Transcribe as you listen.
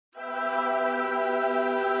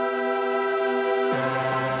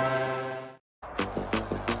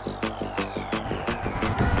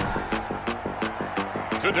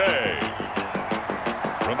today.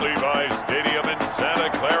 From Levi's Stadium in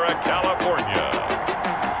Santa Clara, California,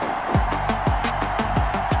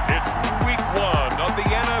 it's Week 1 of the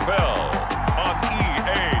NFL on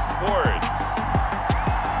EA Sports.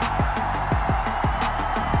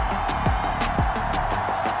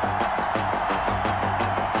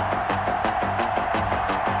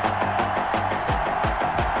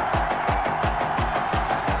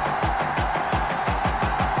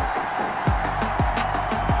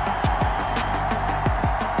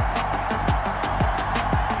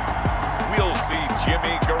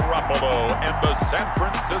 And the San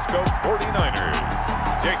Francisco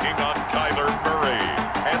 49ers taking on Kyler Murray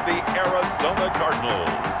and the Arizona Cardinals.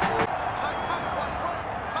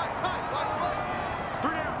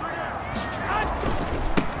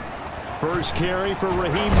 First carry for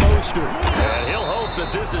Raheem Mostert. And he'll hope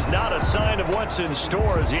that this is not a sign of what's in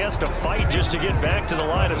store as he has to fight just to get back to the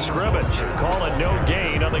line of scrimmage. Call it no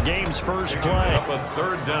gain on the game's first play. Up a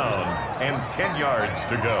 3rd down and 10 yards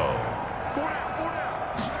to go.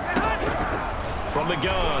 From the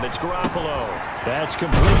gun, it's Garoppolo. That's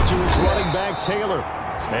complete to his running back, Taylor.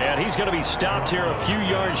 And he's going to be stopped here a few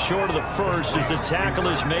yards short of the first as the tackle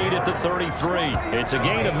is made at the 33. It's a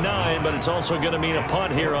gain of 9, but it's also going to mean a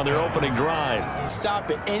punt here on their opening drive. Stop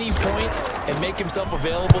at any point and make himself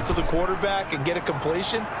available to the quarterback and get a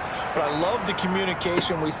completion. But I love the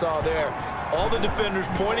communication we saw there. All the defenders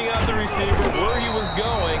pointing out the receiver where he was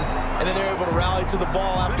going, and then they're able to rally to the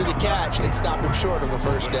ball after the catch and stop him short of a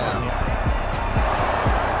first down.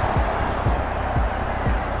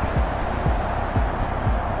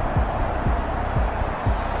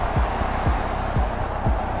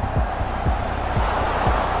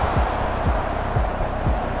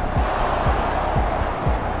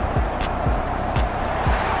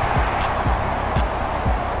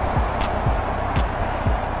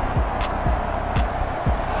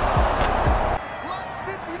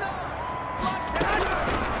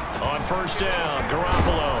 First down,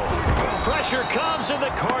 Garoppolo. Pressure comes and the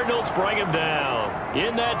Cardinals bring him down.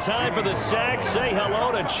 In that time for the sack, say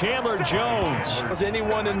hello to Chandler Jones. As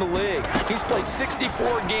anyone in the league. He's played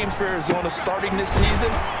 64 games for Arizona starting this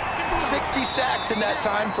season. 60 sacks in that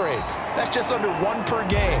time frame. That's just under 1 per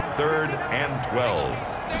game. 3rd and 12.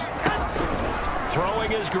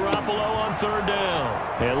 Throwing is Garoppolo on 3rd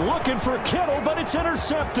down. And looking for Kittle, but it's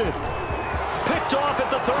intercepted. Picked off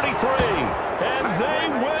at the 33, and they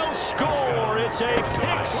will score. It's a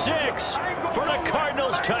pick 6 for the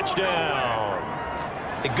Cardinals touchdown.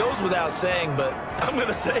 It goes without saying, but I'm going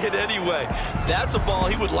to say it anyway. That's a ball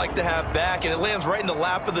he would like to have back, and it lands right in the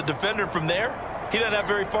lap of the defender from there. He doesn't have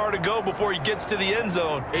very far to go before he gets to the end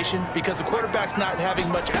zone. Because the quarterback's not having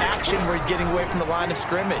much action where he's getting away from the line of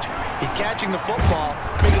scrimmage. He's catching the football.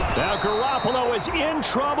 Now Garoppolo is in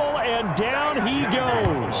trouble, and down he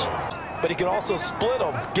goes. But he can also split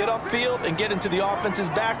them, get upfield, and get into the offense's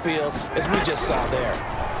backfield, as we just saw there.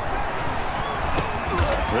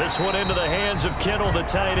 This one into the hands of Kittle, the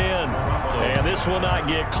tight end. And this will not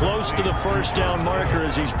get close to the first down marker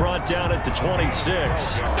as he's brought down at the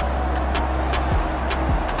 26.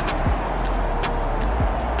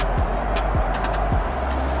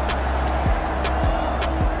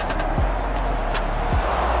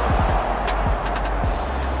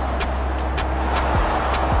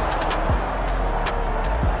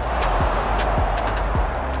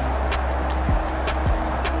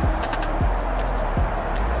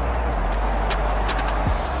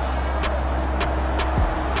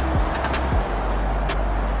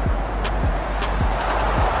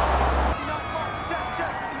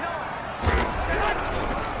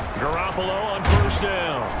 Garoppolo on first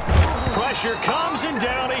down. Pressure comes and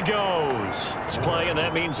down he goes. It's play, and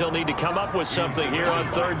that means they'll need to come up with something here on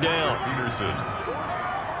 3rd down. Peterson.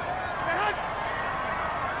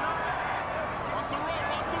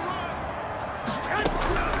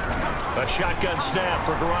 A shotgun snap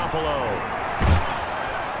for Garoppolo.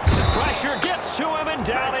 Pressure gets to him, and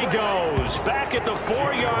down he goes. Back at the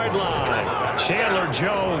 4-yard line. Chandler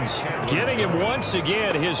Jones getting him once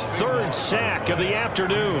again his 3rd sack of the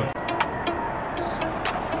afternoon.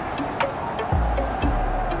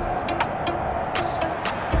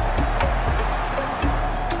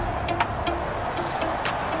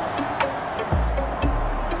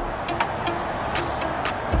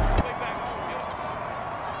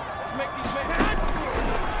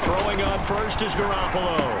 Throwing on first is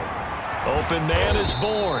Garoppolo. Open man is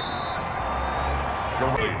born.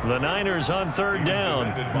 The Niners on 3rd down.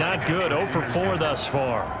 Not good. 0 for 4 thus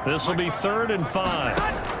far. This will be 3rd and 5.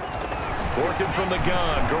 Working from the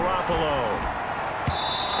gun, Garoppolo.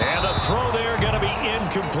 And the throw there going to be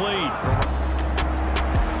incomplete.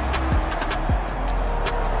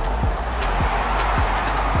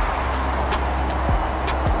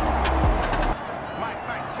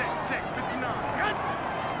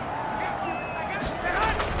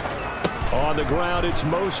 On the ground, it's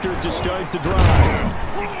Mostert to start the drive.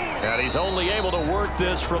 And he's only able to work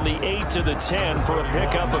this from the 8 to the 10 for a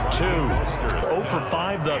pickup of 2. 0 for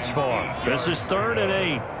 5 thus far. This is 3rd and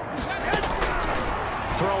 8.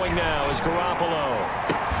 Throwing now is Garoppolo.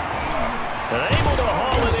 And able to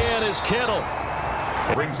haul it in is Kittle.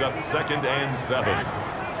 Brings up 2nd and 7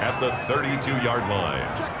 at the 32-yard line.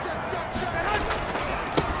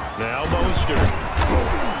 Now Mostert.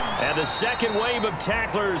 And the second wave of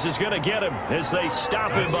tacklers is going to get him as they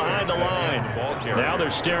stop him behind the line. Now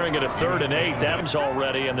they're staring at a 3rd and 8. That's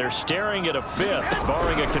already, and they're staring at a 5th,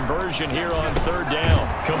 barring a conversion here on 3rd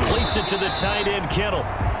down. Completes it to the tight end, Kittle.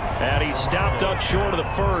 And he stopped up short of the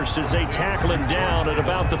 1st as they tackle him down at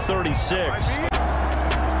about the 36.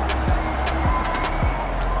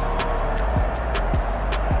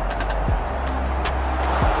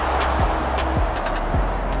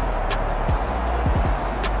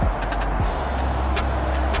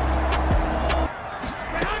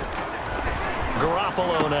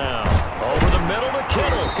 Garoppolo now. Over the middle to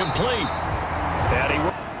Kittle. Complete. And he...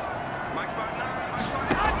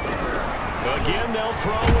 Again, they'll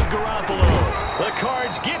throw with Garoppolo. The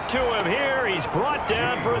Cards get to him here. He's brought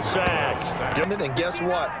down for a sack. And guess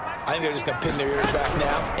what? I think they're just going to pin their ears back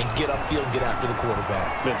now and get upfield and get after the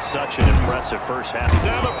quarterback. Been such an impressive first half.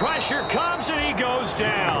 Now the pressure comes and he goes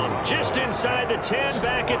down. Just inside the 10,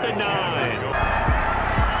 back at the 9.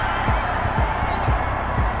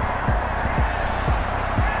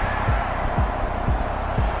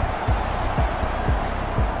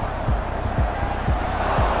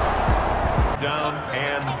 Down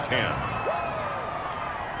and 10.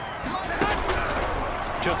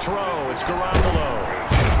 To throw, it's Garoppolo.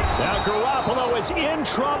 Now Garoppolo is in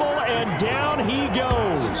trouble, and down he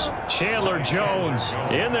goes. Chandler Jones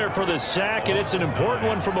in there for the sack, and it's an important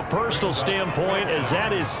one from a personal standpoint, as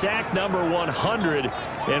that is sack number 100.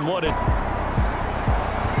 And what it...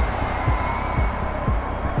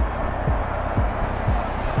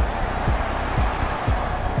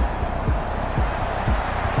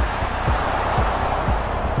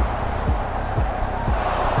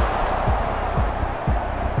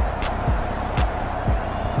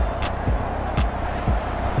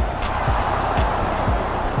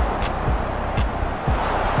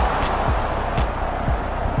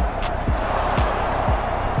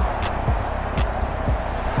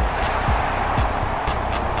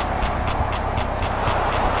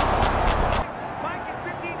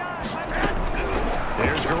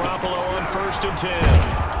 There's Garoppolo on 1st and 10.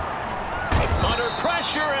 Under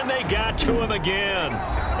pressure, and they got to him again.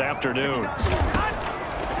 Afternoon.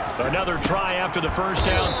 Another try after the first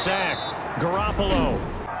down sack. Garoppolo.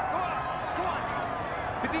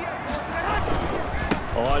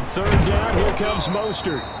 On 3rd down, here comes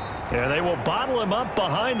Mostert. And they will bottle him up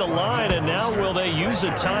behind the line, and now will they use a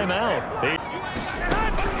timeout?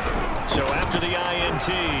 So after the INT,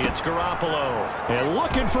 it's Garoppolo. And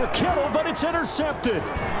looking for Kittle, but it's intercepted.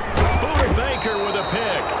 Baker with a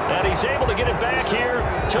pick. And he's able to get it back here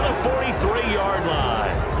to the 43-yard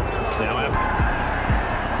line. Now after...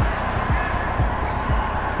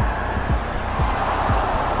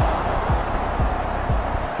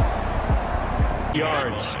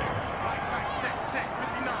 yards.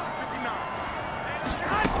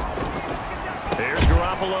 There's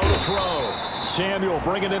Garoppolo to throw. Samuel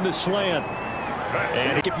bringing in the slant.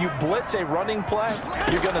 And if you blitz a running play,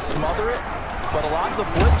 you're going to smother it. But a lot of the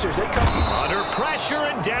blitzers, they come under pressure,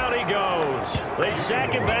 and down he goes. They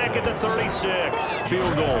sack him back at the 36.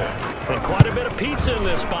 Field goal. And quite a bit of pizza in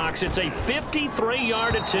this box. It's a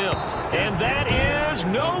 53-yard attempt. And that is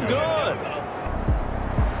no good.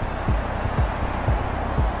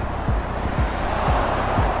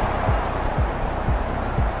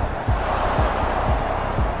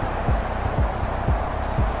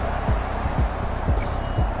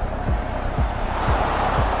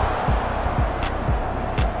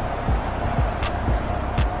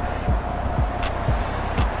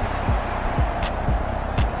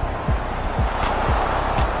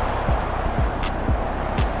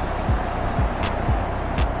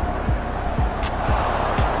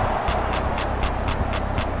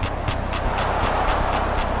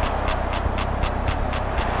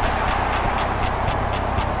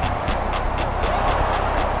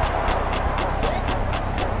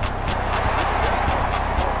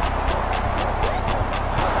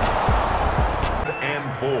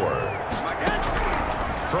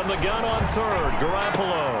 From the gun on 3rd,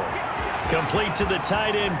 Garoppolo. Complete to the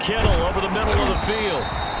tight end, Kittle, over the middle of the field.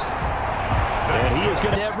 And he is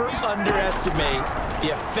going to never underestimate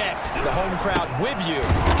the effect the home crowd with you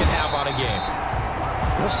can have on a game.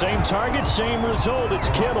 The same target, same result. It's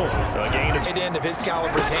Kittle. A gain of end of his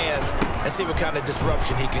caliber's hands and see what kind of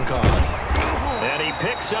disruption he can cause. And he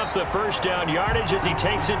picks up the first down yardage as he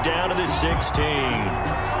takes it down to the 16.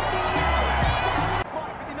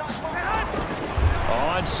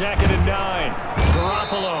 On 2nd and 9,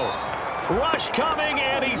 Garoppolo. Rush coming,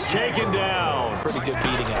 and he's taken down. Pretty good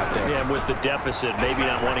beating out there. Yeah, with the deficit, maybe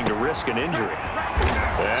not wanting to risk an injury.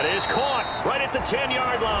 That is caught right at the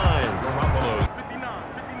 10-yard line.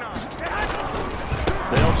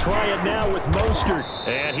 They'll try it now with Mostert,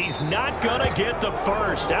 and he's not going to get the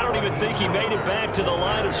first. I don't even think he made it back to the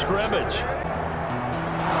line of scrimmage.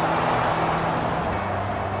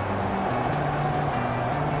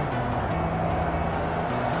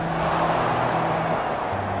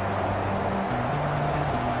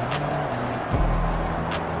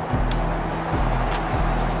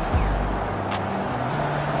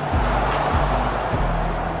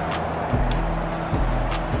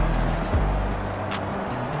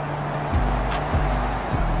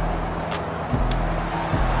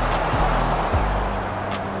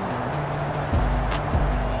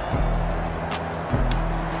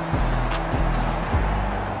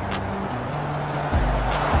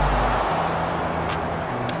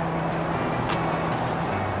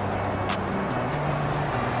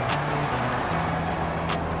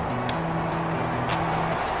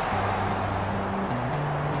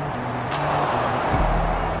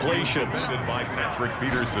 By Patrick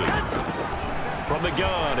Peterson. From the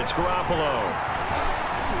gun, it's Garoppolo.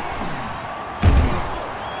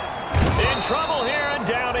 In trouble here, and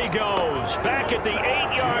down he goes. Back at the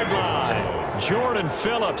 8-yard line. Jordan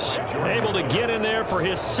Phillips able to get in there for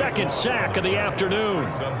his second sack of the afternoon.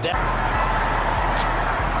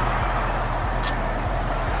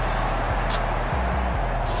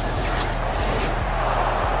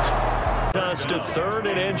 Us to 3rd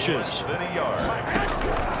and inches.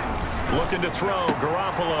 Looking to throw,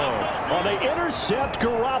 Garoppolo. Oh, they intercept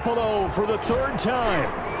Garoppolo for the 3rd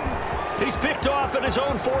time. He's picked off at his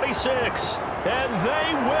own 46. And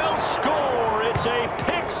they will score. It's a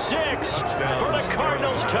pick 6 for the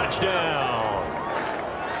Cardinals touchdown.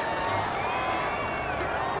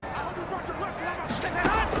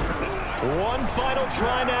 One final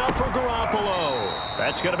try now for Garoppolo.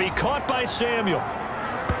 That's going to be caught by Samuel.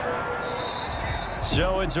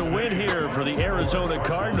 So it's a win here for the Arizona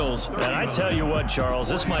Cardinals. And I tell you what, Charles,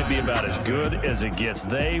 this might be about as good as it gets.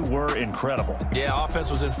 They were incredible. Yeah,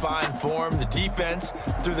 offense was in fine form. The defense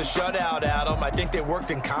threw the shutout at them. I think they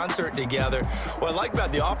worked in concert together. What I like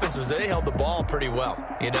about the offense was they held the ball pretty well.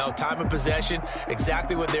 You know, time of possession,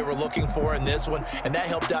 exactly what they were looking for in this one. And that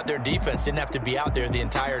helped out their defense. Didn't have to be out there the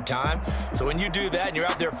entire time. So when you do that and you're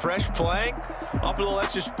out there fresh playing, off a little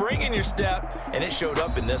extra spring in your step, and it showed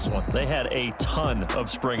up in this one. They had a ton of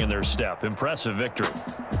spring in their step. Impressive victory.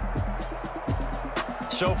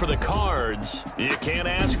 So for the Cards, you can't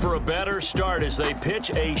ask for a better start as they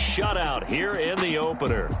pitch a shutout here in the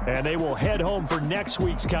opener. And they will head home for next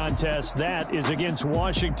week's contest. That is against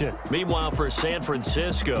Washington. Meanwhile, for San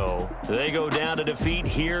Francisco, they go down to defeat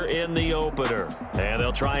here in the opener. And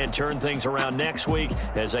they'll try and turn things around next week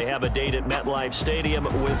as they have a date at MetLife Stadium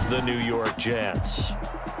with the New York Jets.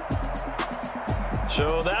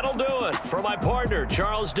 So that'll do it for my partner,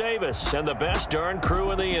 Charles Davis, and the best darn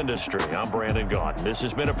crew in the industry. I'm Brandon Gaunt. This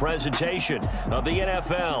has been a presentation of the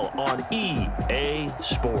NFL on EA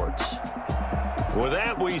Sports. With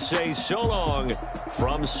that, we say so long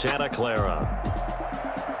from Santa Clara.